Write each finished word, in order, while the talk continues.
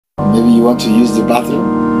Maybe you want to use the bathroom?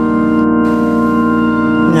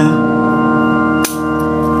 No.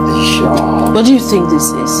 Are you sure? What do you think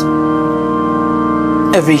this is?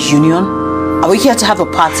 A reunion? Are we here to have a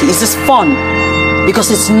party? Is this fun? Because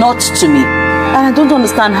it's not to me. And I don't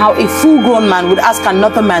understand how a full-grown man would ask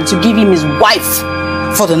another man to give him his wife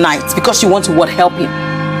for the night because she wants to help him.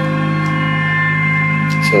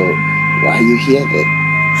 So, why are you here then?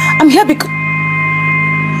 I'm here because...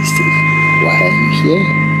 Steve, why are you here?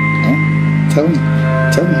 Huh? Tell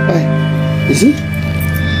me why. Is it?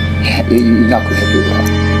 You're not going to help you well.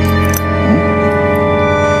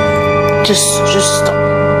 Just stop,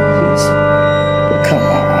 please. Well, come on.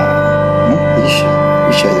 Are you sure?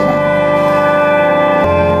 You sure you want?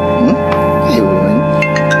 Hey, woman.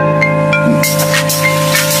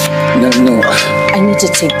 No. I need to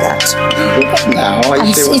take that. Now,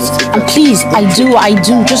 please, I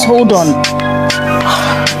do. Just hold on.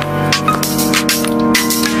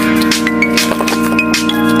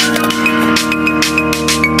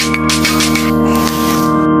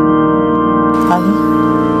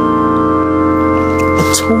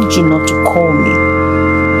 I told you not to call me.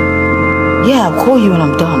 Yeah, I'll call you when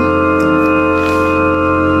I'm done.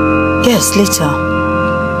 Yes, later.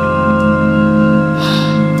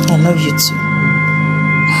 I love you too.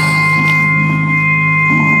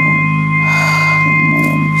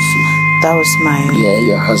 That was my... Yeah,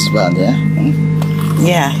 your husband, yeah?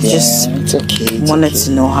 Yeah, just it's okay. Wanted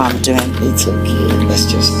to know how I'm doing. It's okay. Let's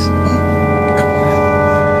just...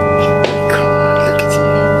 Come on, look at you.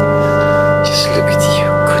 Just look at you.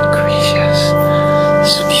 Good gracious.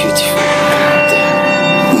 So beautiful.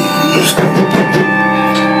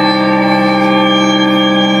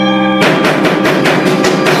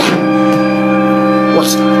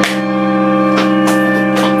 What's that?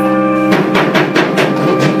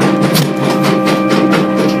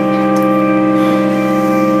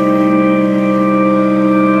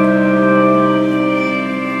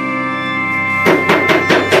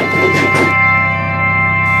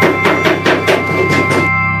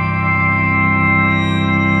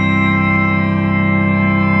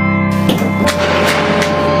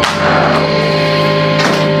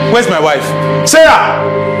 Where's my wife? Sarah!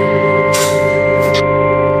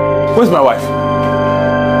 Where's my wife?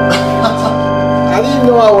 I didn't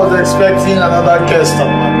know I was expecting another guest at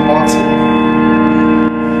my party.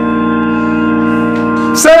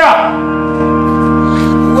 Sarah!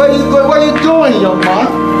 Where you going? What are you doing, young man?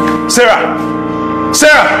 Sarah!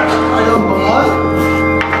 Sarah! Young man?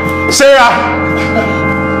 Sarah!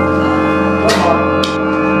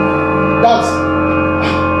 That's...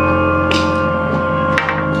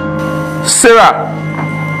 Sarah!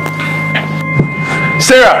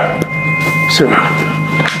 Sarah! Sarah,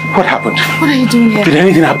 what happened? What are you doing here? Did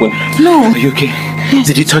anything happen? No. Are you okay? Yes.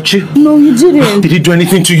 Did he touch you? No, you didn't. Did he do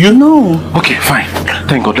anything to you? No. Okay, fine.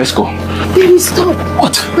 Thank God, let's go. Baby, stop.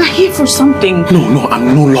 What? We're here for something. No,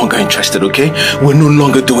 I'm no longer interested, okay? We're no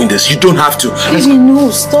longer doing this. You don't have to. Baby, no,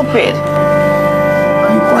 stop it.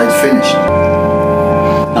 Are you quite finished?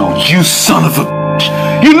 Now, you son of a...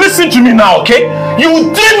 You listen to me now, okay?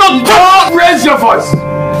 You did not... Don't raise your voice!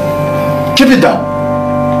 Keep it down.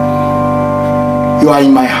 You are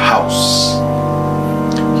in my house.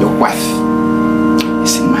 Your wife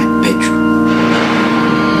is in my bedroom.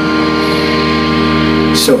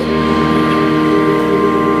 So,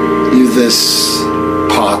 if this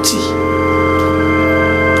party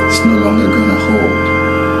is no longer gonna hold,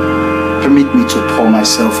 permit me to pour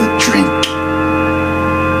myself a drink.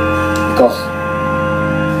 Because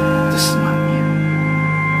this man here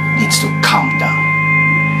needs to calm down.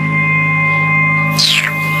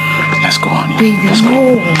 Let's go on. Baby,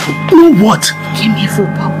 no. No what? Came here for a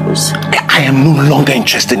purpose. I am no longer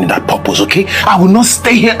interested in that purpose, okay? I will not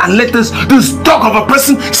stay here and let this dog of a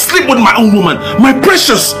person sleep with my own woman. My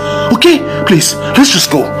precious, okay? Please, let's just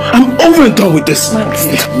go. I'm over and done with this.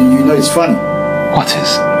 You know it's funny. What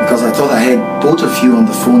is? Because I thought I heard both of you on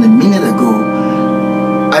the phone a minute ago.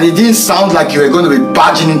 And it didn't sound like you were going to be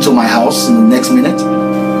barging into my house in the next minute.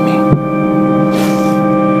 Me?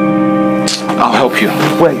 I'll help you.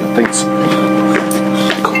 Where are your things?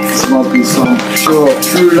 This must be some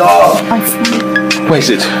true love. Where is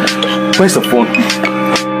it? Where's the phone?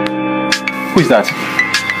 Who is that?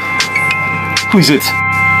 Who is it?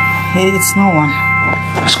 It's no one.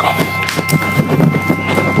 Let's go.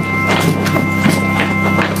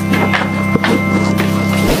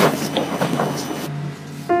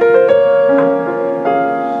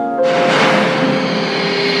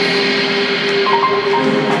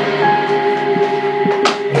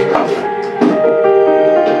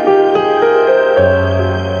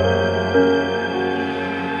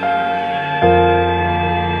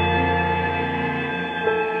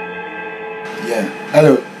 Yeah.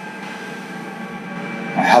 Hello.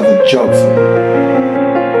 I have a job for you.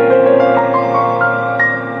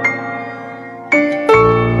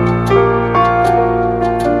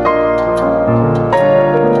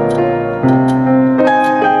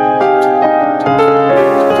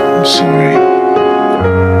 I'm sorry.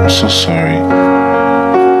 I'm so sorry.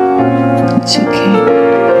 It's okay.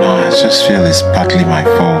 No, I just feel it's partly my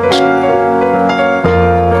fault.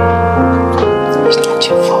 It's not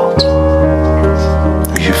your fault.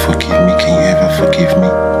 Will you forgive me? Can you ever forgive me?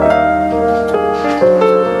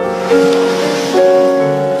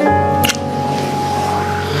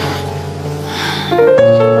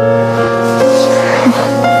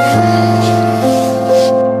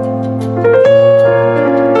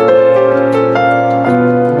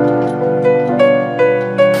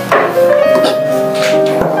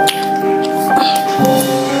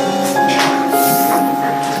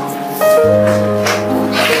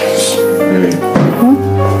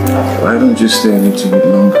 Why don't you stay a little bit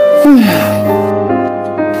longer?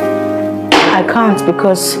 I can't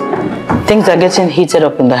because things are getting heated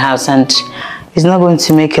up in the house and it's not going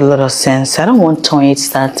to make a lot of sense. I don't want Tonye to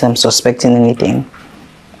start suspecting anything.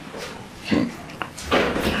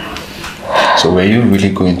 So were you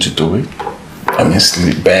really going to do it?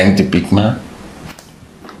 Honestly, bang the big man?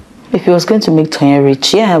 If he was going to make Tonye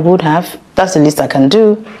rich, yeah, I would have. That's the least I can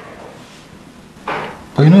do.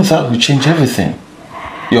 But you know that will change everything.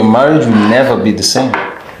 Your marriage will never be the same.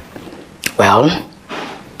 Well,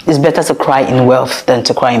 it's better to cry in wealth than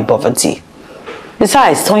to cry in poverty.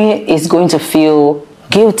 Besides, Tonye is going to feel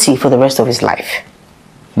guilty for the rest of his life.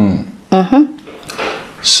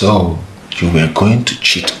 So, you were going to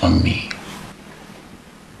cheat on me?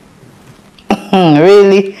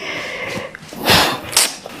 Really?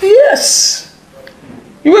 Yes.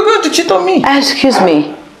 You were going to cheat on me? Excuse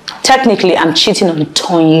me. Technically, I'm cheating on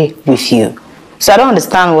Tonye with you. So I don't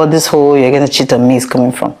understand what this whole you're going to cheat on me is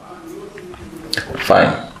coming from.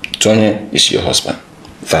 Fine. Tonye is your husband.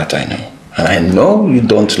 That I know. And I know you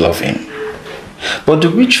don't love him. But the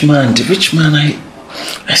rich man,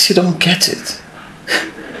 I still don't get it.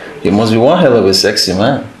 You must be one hell of a sexy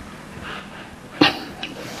man.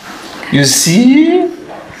 You see?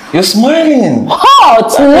 You're smiling.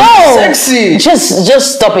 Hot! No! Sexy!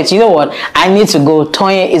 Just stop it. You know what? I need to go.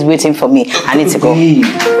 Tonye is waiting for me. I need to go. Babe,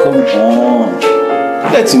 come on.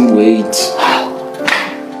 Let him wait.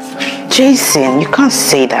 Jason, you can't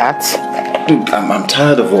say that. Look, I'm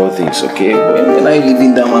tired of all this, okay? When are you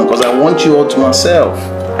leaving that man? Because I want you all to myself.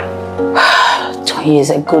 Tonye is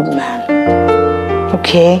a good man.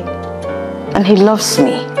 Okay? And he loves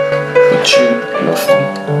me. But you love me.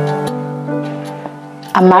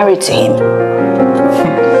 I'm married to him.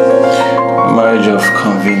 Marriage of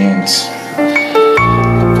convenience.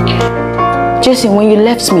 Jason, when you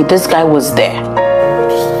left me, this guy was there.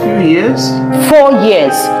 3 years? 4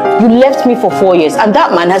 years. You left me for 4 years, and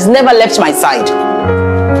that man has never left my side.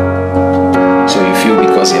 So you feel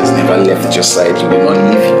because he has never left your side, he will not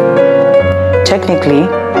leave you? Technically,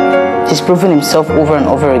 he's proven himself over and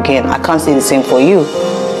over again. I can't say the same for you.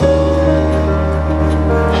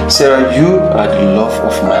 Sarah, you are the love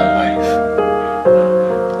of my life.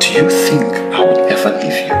 Do you think I would ever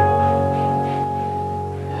leave you?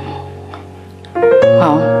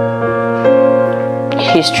 Well,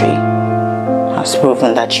 history has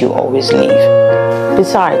proven that you always leave.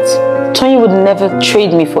 Besides, Tonye would never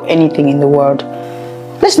trade me for anything in the world.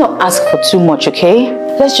 Let's not ask for too much, okay?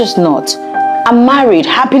 Let's just not. I'm married,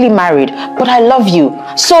 happily married, but I love you.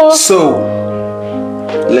 So,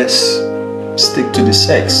 let's stick to the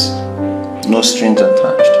sex. No strings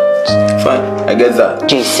attached. Fine, I get that.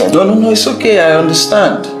 Jason. No, it's okay, I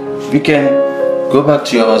understand. You can go back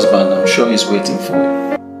to your husband. I'm sure he's waiting for you.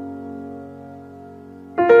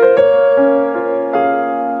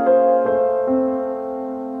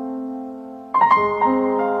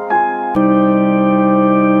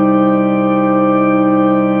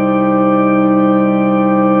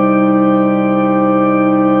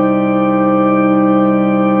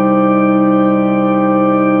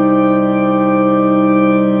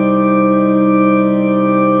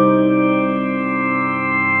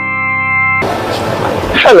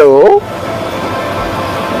 Hello.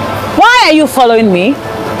 why are you following me?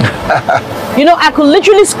 You know, I could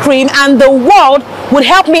literally scream and the world would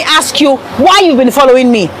help me ask you why you've been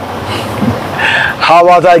following me. How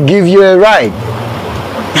about I give you a ride?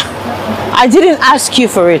 I didn't ask you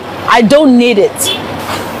for it. I don't need it.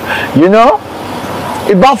 You know,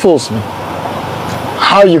 it baffles me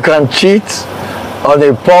how you can cheat on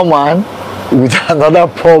a poor man with another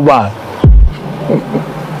poor man.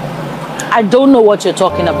 I don't know what you're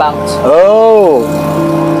talking about. Oh,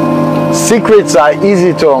 Secrets are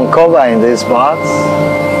easy to uncover in these parts.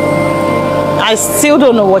 I still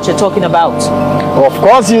don't know what you're talking about. Of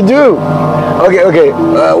course you do. Okay.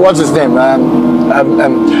 What's his name?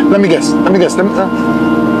 Let me guess.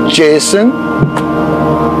 Jason.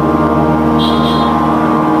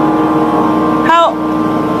 How?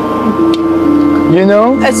 You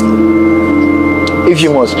know, if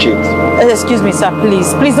you must cheat. Excuse me, sir,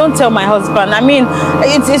 please. Please don't tell my husband. I mean,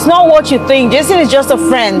 it's not what you think. Jason is just a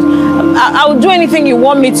friend. I'll do anything you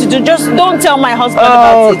want me to do. Just don't tell my husband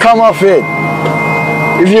about it. Come off it.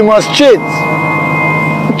 If you must cheat,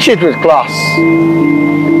 cheat with class.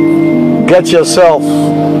 Get yourself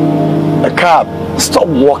a cab. Stop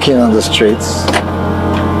walking on the streets.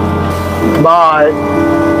 Bye.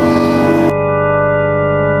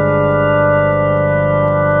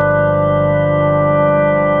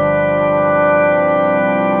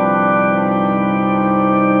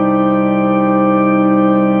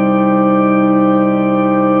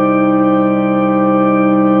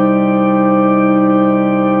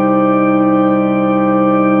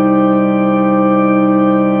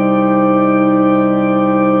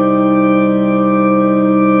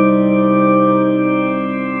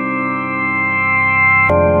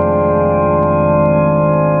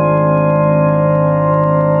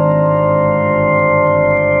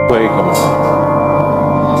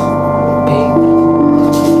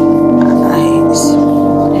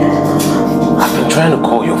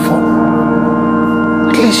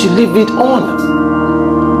 Leave it on.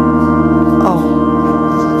 Oh.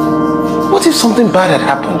 What if something bad had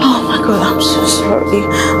happened? Oh my God, I'm so sorry.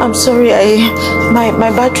 I'm sorry.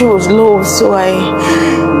 My battery was low, so I'm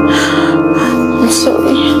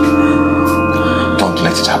sorry. Don't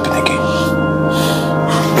let it happen again.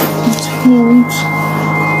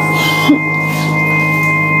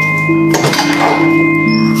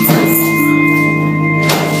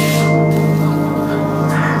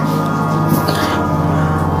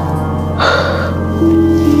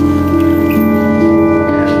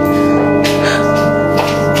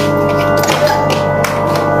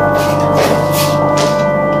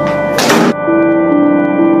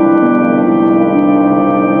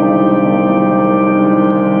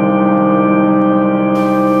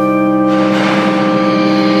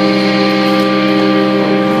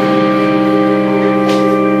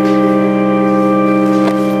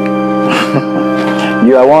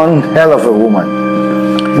 You are one hell of a woman.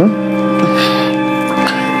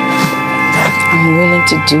 I'm willing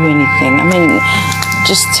to do anything. I mean,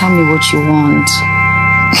 just tell me what you want.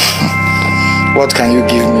 What can you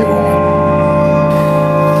give me, woman?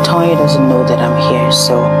 Tonya doesn't know that I'm here,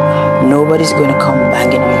 so nobody's going to come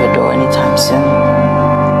banging on your door anytime soon.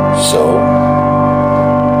 So?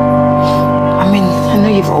 I mean, I know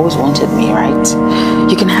you've always wanted me, right?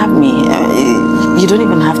 You can have me. You don't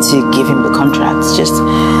even have to give him the contracts. Just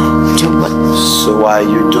do what... So why are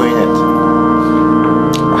you doing it?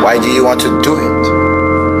 Why do you want to do it?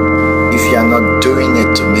 If you are not doing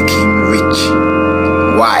it to make him rich,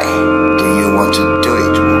 why do you want to do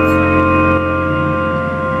it, woman?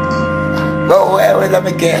 No, well, let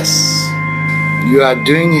me guess. You are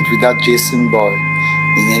doing it without Jason boy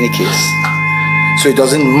in any case. So it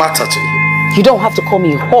doesn't matter to you. You don't have to call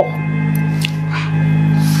me a whore.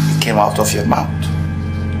 It came out of your mouth.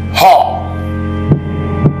 Whore!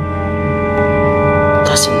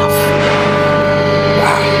 That's enough.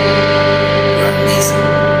 Wow. You're amazing.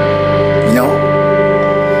 You know,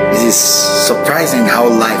 it is surprising how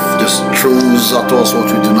life just throws at us what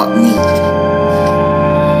we do not need.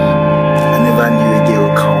 I never knew a day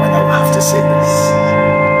would come when I would have to say this.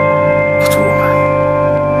 But woman,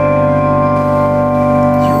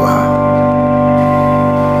 you are.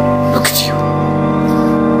 Look at you.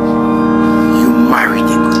 You married a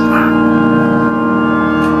good man.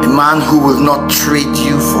 A man who will not trade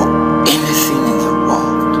you for anything in the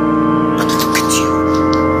world. But look at you.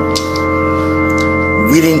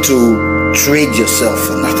 Willing to trade yourself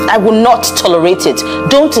for nothing. I will not tolerate it.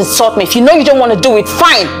 Don't insult me. If you know you don't want to do it,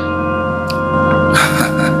 fine.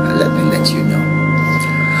 Let me let you know.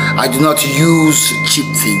 I do not use cheap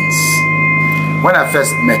things. When I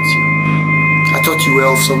first met you, I thought you were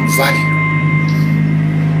of some value.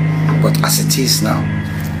 But as it is now,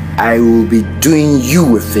 I will be doing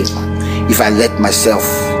you a favor if I let myself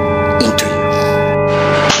into you.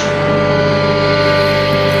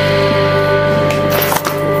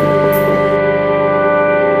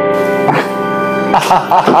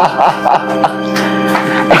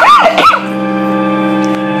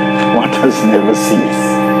 Wonders never cease.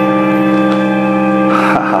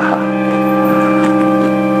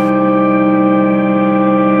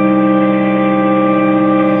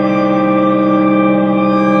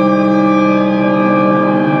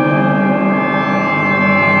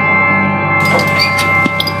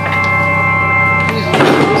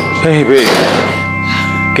 Hey, babe.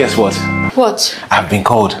 Guess what? What? I've been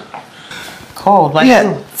called. Called? Like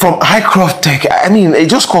Yeah, who? from Highcroft Tech. I mean, they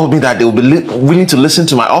just called me that they will be willing to listen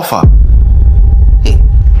to my offer.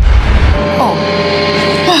 Oh.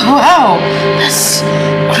 Wow. That's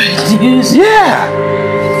great news. Yeah.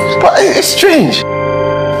 But it's strange.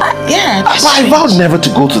 Yeah, that's But I strange. vowed never to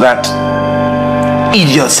go to that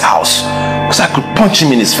idiot's house because I could punch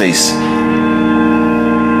him in his face.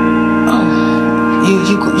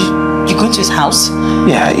 You going to his house?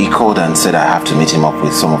 Yeah, he called and said I have to meet him up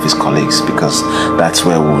with some of his colleagues because that's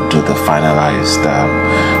where we'll do the finalized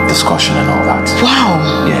discussion and all that.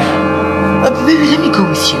 Wow. Yeah. Baby, let me go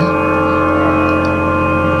with you.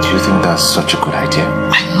 Do you think that's such a good idea?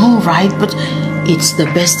 I know, right? But it's the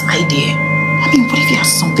best idea. I mean, what if he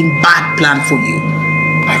has something bad planned for you?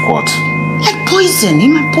 Like what? Like poison. He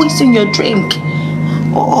might poison your drink.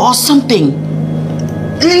 Or something.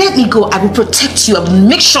 Let me go. I will protect you. I will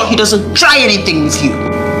make sure he doesn't try anything with you.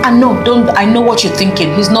 And no, don't. I know what you're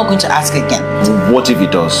thinking. He's not going to ask again. What if he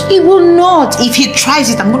does? He will not. If he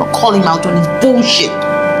tries it, I'm going to call him out on his bullshit.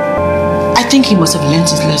 I think he must have learned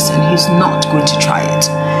his lesson. He's not going to try it.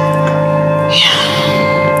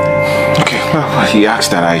 Yeah. Okay, well, he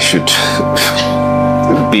asked that I should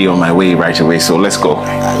be on my way right away, so let's go.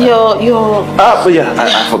 You're... But yeah,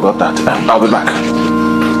 I forgot that. I'll be back.